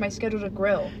to change my schedule to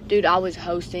grill. Dude, I was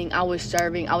hosting, I was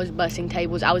serving, I was bussing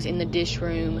tables, I was in the dish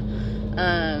room.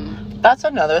 That's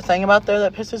another thing about there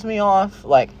that pisses me off.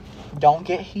 Like, don't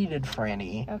get heated,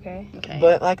 Franny. Okay.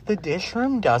 But, like, the dish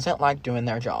room doesn't like doing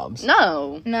their jobs.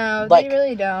 No, they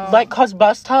really don't. Like, because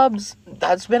bus tubs,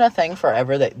 that's been a thing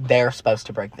forever that they're supposed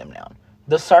to break them down.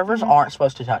 The servers aren't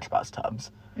supposed to touch bus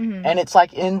tubs. Mm-hmm. And it's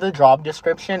like in the job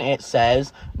description, it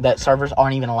says that servers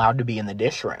aren't even allowed to be in the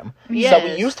dish room. Yes. So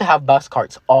we used to have bus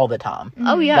carts all the time.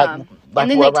 Oh, yeah. Like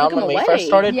and then they took them away. We first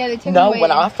started. Yeah, they took them No, away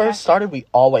when I first started, we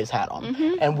always had them.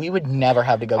 Mm-hmm. And we would never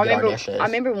have to go get our dishes. I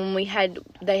remember when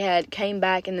they came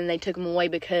back and then they took them away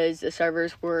because the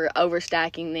servers were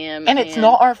overstacking them. And it's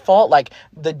not our fault. Like,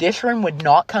 the dish room would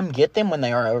not come get them when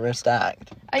they are overstacked.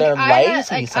 They're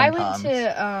lazy sometimes. I went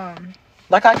to,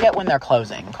 Like, I get when they're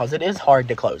closing, because it is hard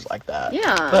to close like that.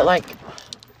 Yeah. But, like...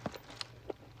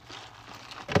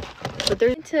 But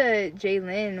they're to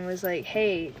Jalen was like,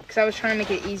 hey, because I was trying to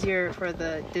make it easier for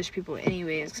the dish people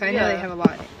anyways, because I know they have a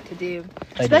lot to do.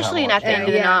 Especially at the end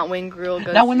of the night when grill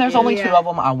goes. Now, when there's only 2 of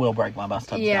them, I will break my bus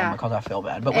tubs Yeah. down because I feel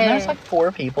bad. But when there's like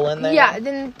 4 people in there... Yeah,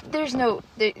 then there's no...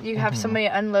 You have somebody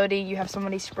unloading, you have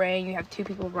somebody spraying, you have 2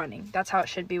 people running. That's how it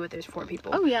should be with there's 4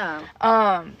 people. Oh, yeah.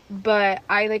 But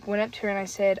I, like, went up to her and I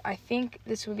said, I think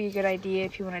this would be a good idea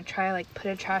if you want to try, like,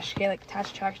 put a trash can, like,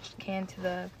 attach a trash can to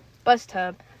the bus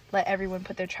tub, let everyone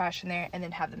put their trash in there, and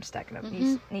then have them stack it up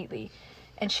neatly.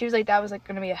 And she was like, that was, like,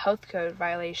 going to be a health code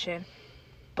violation.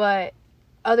 But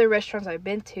other restaurants I've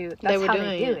been to, that's how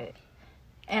they do it.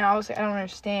 And I was like, I don't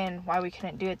understand why we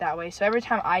couldn't do it that way. So every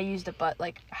time I used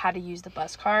had to use the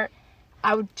bus cart,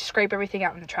 I would scrape everything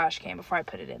out in the trash can before I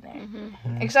put it in there.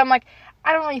 Mm-hmm. Because I'm like,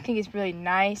 I don't really think it's really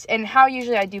nice. And how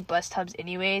usually I do bus tubs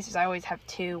anyways is I always have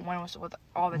 2. One was with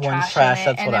all the trash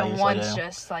in it, and then one's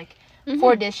just, like,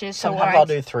 4 dishes. So sometimes I'll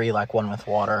do 3, like, one with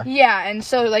water. Yeah, and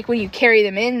so, like, when you carry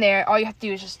them in there, all you have to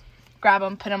do is just grab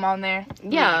them, put them on there.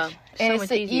 Yeah. And so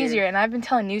it's easier. And I've been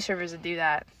telling new servers to do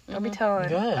that. I'll be telling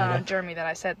Jeremy that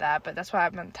I said that, but that's what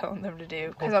I've been telling them to do.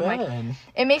 Because I'm like,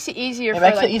 it makes it easier it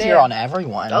makes it easier on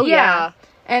everyone. Oh, yeah.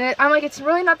 And I'm like, it's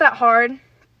really not that hard.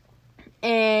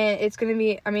 And it's going to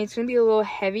be, it's going to be a little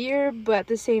heavier, but at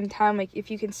the same time, like, if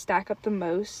you can stack up the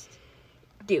most,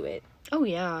 do it. Oh,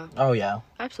 yeah. Oh, yeah.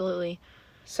 Absolutely.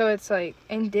 So it's like,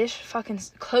 and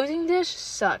closing dish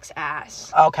sucks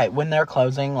ass. Okay, when they're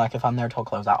closing, like, if I'm there till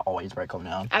close, I always break them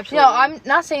down. Absolutely. No, I'm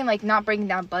not saying, like, not breaking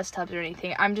down bus tubs or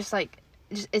anything. I'm just, like,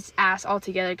 it's ass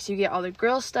altogether because you get all the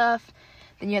grill stuff,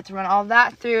 then you have to run all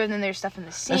that through, and then there's stuff in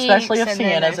the sinks. Especially if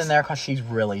Sienna's in there because she's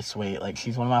really sweet. Like,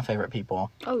 she's one of my favorite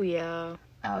people. Oh, yeah.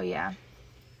 Oh, yeah.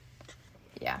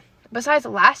 Yeah. Besides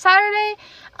last Saturday,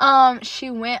 she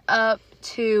went up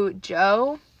to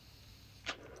Joe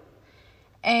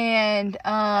and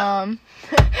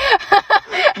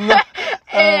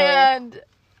and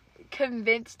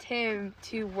convinced him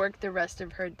to work the rest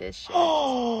of her dish shift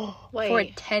for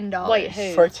 $10. Wait,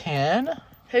 who? For 10?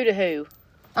 Who to who?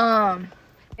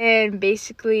 And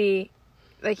basically,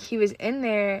 like, he was in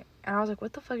there, and I was like,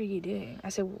 what the fuck are you doing? I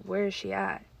said, where is she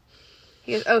at?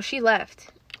 He goes, oh, she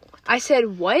left. I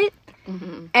said, what?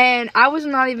 Mm-hmm. And I was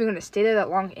not even going to stay there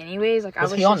that long anyways. Like,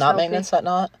 was he on night maintenance that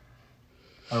night?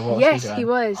 Or what yes, he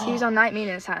was. He was on night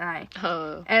maintenance that night.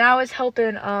 Oh. And I was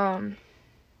helping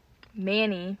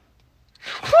Manny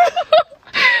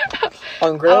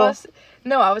On grill?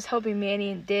 I was helping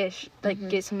Manny and Dish, like,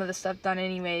 get some of the stuff done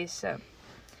anyways,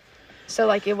 so,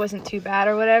 like, it wasn't too bad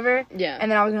or whatever. Yeah.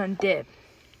 And then I was gonna dip.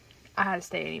 I had to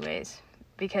stay anyways,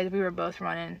 because we were both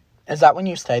running. Is that when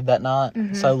you stayed that night?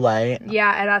 So late?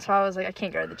 Yeah, and that's why I was like, I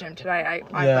can't go to the gym tonight.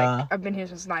 I've been here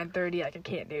since 9:30, like, I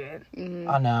can't do it.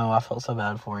 I know, I felt so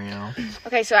bad for you.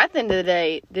 Okay, so at the end of the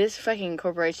day, this fucking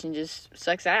corporation just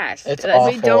sucks ass. It's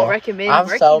awful. We don't recommend I have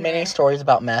so working many there. stories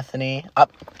about Bethany.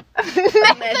 Bethany!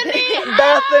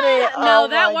 No, Oh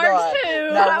that my works God. too.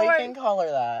 No, That we works. can call her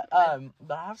that.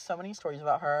 But I have so many stories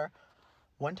about her.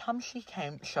 One time she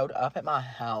showed up at my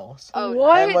house. Oh,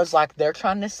 What? And was like, they're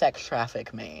trying to sex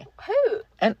traffic me. Who?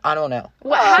 And I don't know.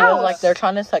 What She house? was like, they're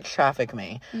trying to sex traffic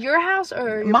me. Your house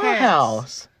or your My parents'?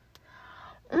 house.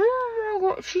 Oh my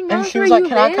God, she knows And she where was like, you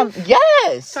can I live? come?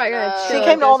 Yes! Sorry, I gotta She chill came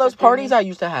to with all this those with parties Brittany. I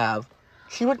used to have.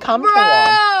 She would come to Bro!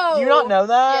 them. Do you not know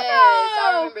that? Yes,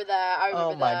 I remember that.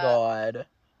 Oh my God.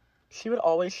 She would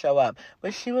always show up.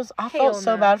 But I Hell felt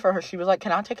so no. bad for her. She was like,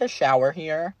 can I take a shower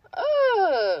here?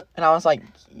 Ugh. And I was like,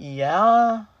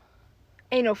 yeah.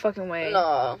 Ain't no fucking way.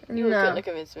 No, you No. couldn't have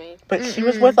convinced me. But she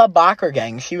was with a biker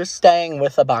gang. She was staying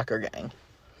with a biker gang.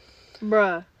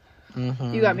 Bruh,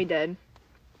 Mm-hmm. you got me dead.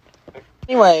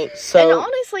 Anyway, And so...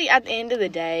 honestly, at the end of the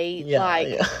day, Yeah, like,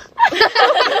 yeah.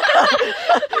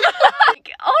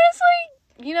 like,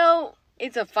 honestly, you know,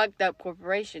 it's a fucked up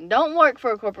corporation. Don't work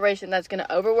for a corporation that's gonna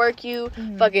overwork you,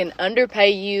 fucking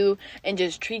underpay you, and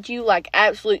just treat you like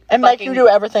absolute And make you do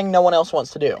everything no one else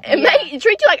wants to do. and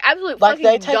treat you like absolute Like, fucking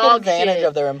they take dog advantage shit.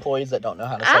 of their employees that don't know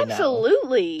how to say no.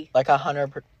 Absolutely. Like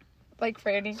 100%. Like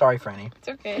Franny. Sorry, Franny. It's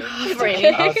okay.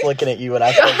 Franny. I was looking at you when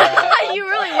I said that. You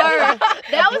really were.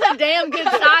 That was a damn good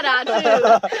side eye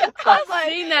too. I've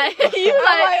seen that. You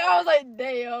like, I was like,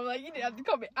 damn, like, you didn't have to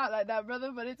call me out like that,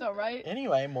 brother, but it's alright.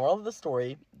 Anyway, moral of the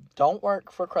story, don't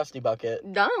work for Crusty Bucket.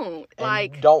 don't. And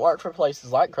Like, don't work for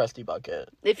places like Crusty Bucket.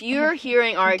 if you're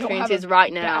hearing our Don't have experiences a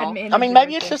right bad now, manager I mean,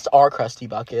 maybe working. it's just our Crusty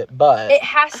Bucket, but... It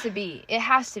has to be. It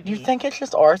has to be. You think it's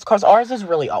just ours? Because ours is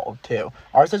really old, too.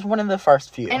 Ours is one of the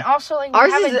first few. And also, like, we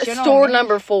ours have a is general store manager-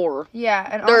 number 4. Yeah,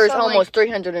 and There's also, almost like,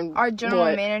 300 and our general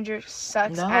what? manager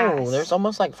sucks no, ass. there's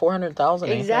almost like 400,000.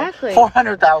 Exactly.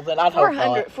 400,000, I'd hope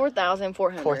 400, not.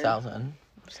 4,400. 4,000.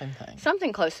 Same thing.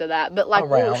 Something close to that, but like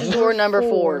Around. store number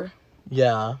 4.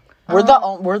 Yeah. We're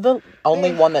the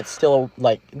only one that's still,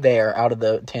 like, there out of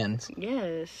the 10s.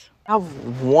 Yes. I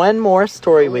have one more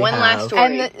story we One have. last story.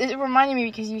 And it reminded me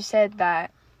because you said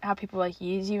that how people like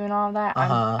use you and all that.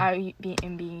 Uh-huh. I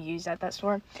am being used at that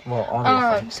store. Well,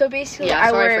 obviously. So basically, Yeah,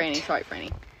 I sorry, worked. Franny. Sorry,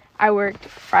 Franny. I worked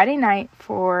Friday night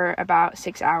for about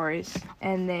 6 hours,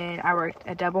 and then I worked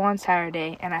a double on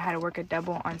Saturday, and I had to work a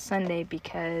double on Sunday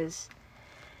because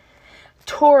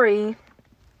Tori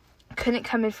couldn't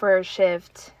come in for her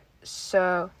shift,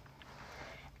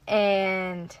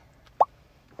 and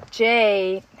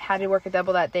Jay had to work a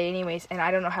double that day anyways, and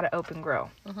I don't know how to open grill.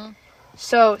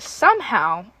 So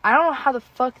somehow, I don't know how the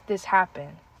fuck this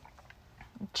happened.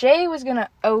 Jay was gonna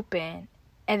open,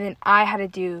 and then I had to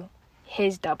do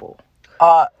his double.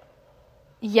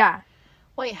 Yeah,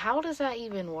 Wait, how does that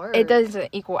even work? it doesn't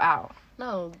equal out.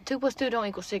 No, 2 + 2 don't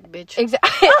equal 6, bitch.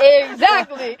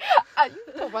 Exactly. I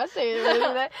say it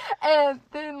really that. And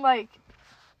then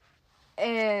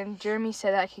and Jeremy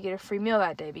said that I could get a free meal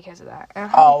that day because of that.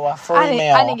 And A free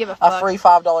meal. I didn't give a fuck. A free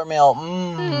 $5 meal.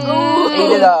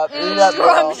 Eat it up. Eat it up,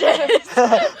 girl.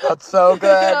 That's so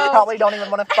good. You probably don't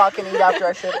even want to fucking eat after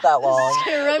a shift that long.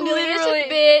 Literally,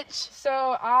 bitch.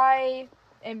 So I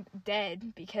am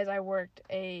dead because I worked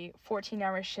a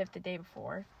 14-hour shift the day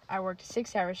before. I worked a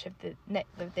 6-hour shift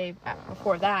the day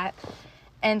before that.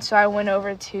 And so I went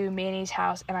over to Manny's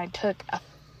house and I took a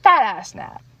fat ass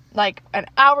nap. Like an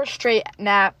hour straight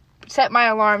nap. Set my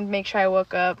alarm to make sure I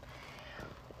woke up.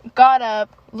 Got up.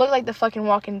 Looked like the fucking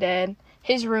Walking Dead.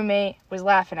 His roommate was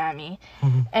laughing at me.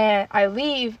 And I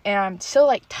leave and I'm still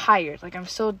like tired. Like I'm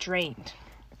still drained.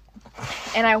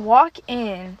 And I walk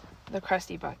in the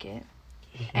Crusty Bucket.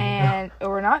 And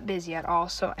we're not busy at all.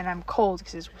 So, and I'm cold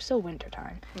because it's still winter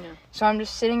time. Yeah. So I'm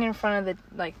just sitting in front of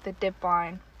the dip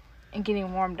line and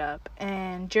getting warmed up.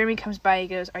 And Jeremy comes by. He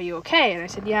goes, "Are you okay?" And I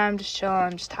said, "Yeah, I'm just chilling.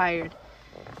 I'm just tired."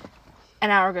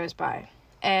 An hour goes by,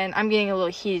 and I'm getting a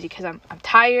little heated because I'm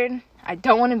tired. I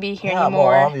don't want to be here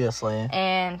anymore. Well, obviously.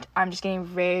 And I'm just getting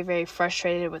very, very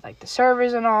frustrated with like the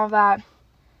servers and all of that.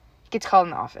 Gets called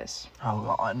in the office.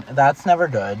 Oh, God. That's never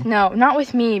good. No, not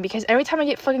with me, because every time I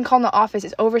get fucking called in the office,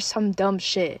 it's over some dumb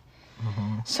shit.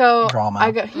 So Drama.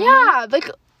 I go, yeah, like,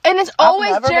 and it's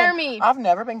always Jeremy. I've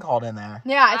never been called in there.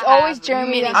 Yeah, it's I always have Jeremy.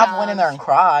 many that's- I've went in there and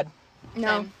cried. No,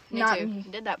 Same. Me not too. me.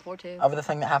 Did that before too. Over the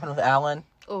thing that happened with Alan?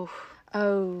 Oof.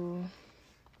 Oh.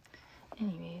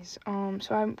 Anyways, so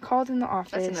I called in the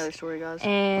office. That's another story, guys.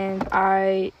 And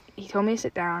he told me to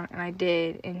sit down, and I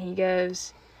did. And he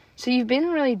goes, so you've been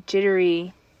really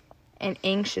jittery and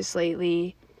anxious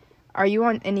lately. Are you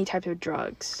on any type of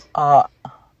drugs? I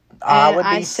And would be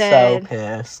I said- so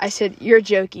pissed. I said, you're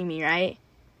joking me, right?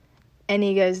 And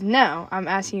he goes, no, I'm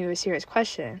asking you a serious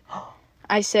question.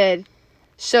 I said,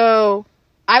 so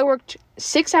I worked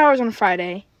 6 hours on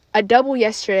Friday, a double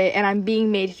yesterday, and I'm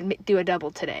being made to do a double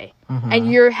today. Mm-hmm.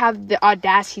 And you have the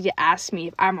audacity to ask me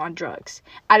if I'm on drugs.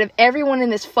 Out of everyone in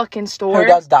this fucking store. Who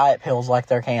does diet pills like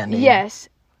they're candy? Yes.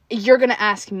 You're going to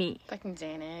ask me. Fucking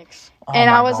Xanax. Oh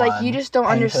And my I was God. like, you just don't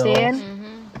Pain understand. pills.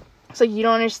 Mm-hmm. So you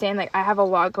don't understand, like, I have a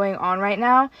lot going on right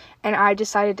now, and I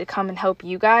decided to come and help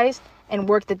you guys and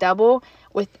work the double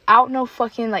without no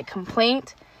fucking, like,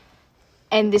 complaint,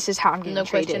 and this is how I'm getting No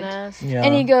treated. question asked. Yeah.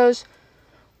 And he goes,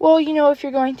 well, you know, if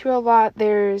you're going through a lot,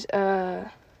 there's a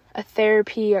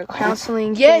therapy or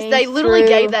counseling Yes, thing they literally through.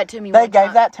 gave that to me. They one gave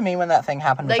time. that to me when that thing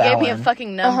happened They with gave Alan. me a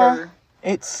fucking number.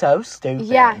 It's so stupid.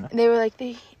 Yeah, they were like,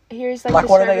 here's, like, Like,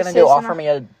 the what are they going to do? services, and Offer me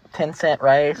a 10-cent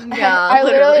raise? Yeah, I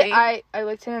literally. I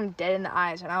looked at him dead in the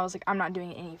eyes, and I was like, I'm not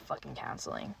doing any fucking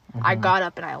counseling. I got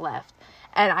up and I left.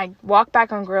 And I walked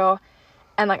back on grill,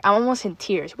 and, like, I'm almost in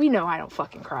tears. We know I don't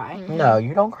fucking cry. No,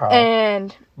 you don't cry.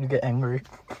 And, You get angry.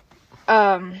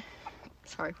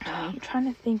 Sorry for me. I'm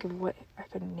trying to think of what I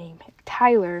could name him.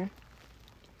 Tyler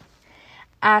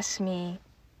asked me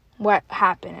what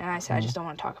happened, and I said, I just don't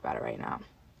want to talk about it right now.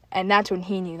 And that's when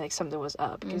he knew, like, something was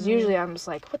up. Because usually I'm just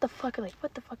like, what the fuck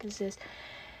is this?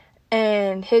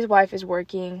 And his wife is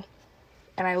working,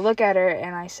 and I look at her,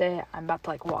 and I say, I'm about to,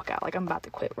 like, walk out. Like, I'm about to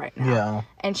quit right now. Yeah.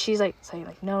 And she's, like, saying,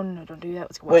 like, no, don't do that.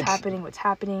 What's Which-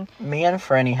 happening? Me and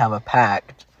Franny have a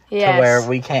pact Yes. to where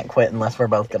we can't quit unless we're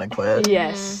both going to quit.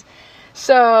 Yes.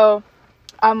 So,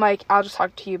 I'm like, I'll just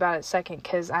talk to you about it second,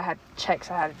 because I had checks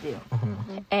I had to do.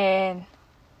 And,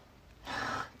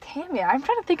 damn it, I'm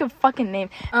trying to think of fucking name.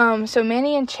 So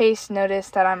Manny and Chase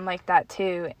noticed that I'm like that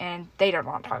too, and they don't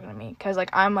want talking to me, because, like,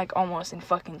 I'm, like, almost in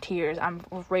fucking tears. I'm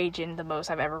raging the most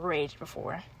I've ever raged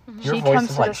before. Your She voice comes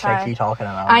is, to like, the side. shaky talking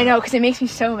about I it. know, because it makes me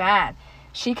so mad.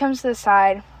 She comes to the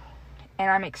side,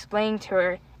 and I'm explaining to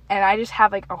her, and I just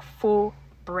have, like, a full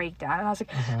breakdown. And I was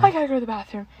like, I gotta go to the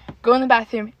bathroom. Go in the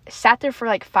bathroom, sat there for,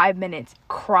 like, 5 minutes,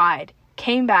 cried,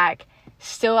 came back,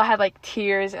 still had, like,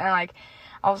 tears, and, like,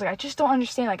 I was like, I just don't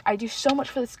understand. Like, I do so much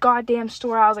for this goddamn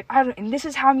store. I was like, and this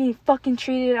is how I'm getting fucking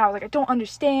treated. I was like, I don't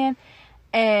understand.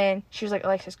 And she was like,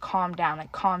 Alexis, calm down.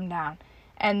 Like, calm down.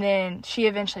 And then she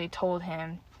eventually told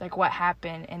him, like, what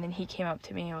happened. And then he came up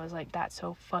to me and was like, that's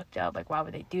so fucked up. Like, why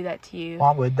would they do that to you?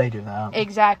 Why would they do that?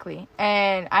 Exactly.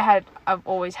 And I've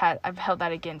held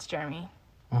that against Jeremy.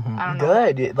 I don't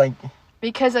know. Good. Like,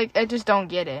 Because, like, I just don't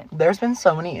get it. there's been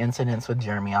so many incidents with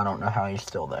Jeremy, I don't know how he's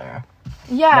still there.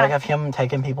 Yeah. Like, of him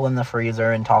taking people in the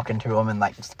freezer and talking to them and,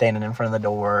 like, standing in front of the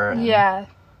door. And, Yeah.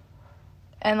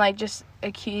 And, like, just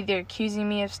either accusing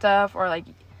me of stuff or, like,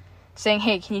 saying,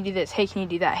 hey, can you do this? Hey, can you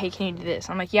do that? Hey, can you do this?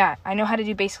 I'm like, yeah, I know how to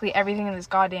do basically everything in this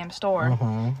goddamn store.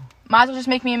 Might as well just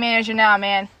make me a manager now,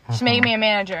 man. Just make me a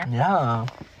manager. Yeah.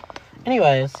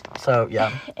 Anyways, so, yeah.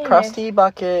 Anyways. Crusty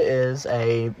Bucket is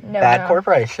a bad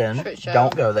corporation. Shit show.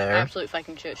 Don't go there. Absolute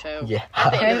fucking shit show. Yeah.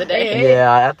 At the end of the day.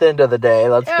 Yeah, at the end of the day,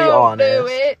 let's be Don't honest. do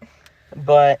it.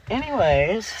 But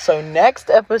anyways, so next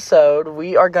episode,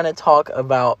 we are going to talk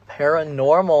about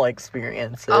paranormal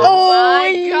experiences. Oh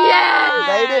my God. yes!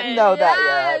 They didn't know that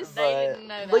yet. Yes, But they didn't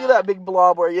know look at that. that big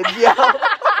blob where you yell.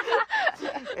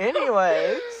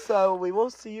 Anyway, so we will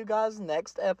see you guys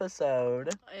next episode.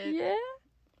 Yeah.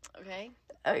 Okay.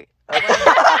 Okay.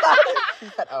 She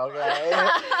said, okay.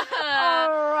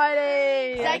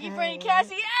 Alrighty. Zachy, Franny,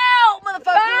 Cassie, out,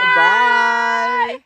 motherfucker. Bye.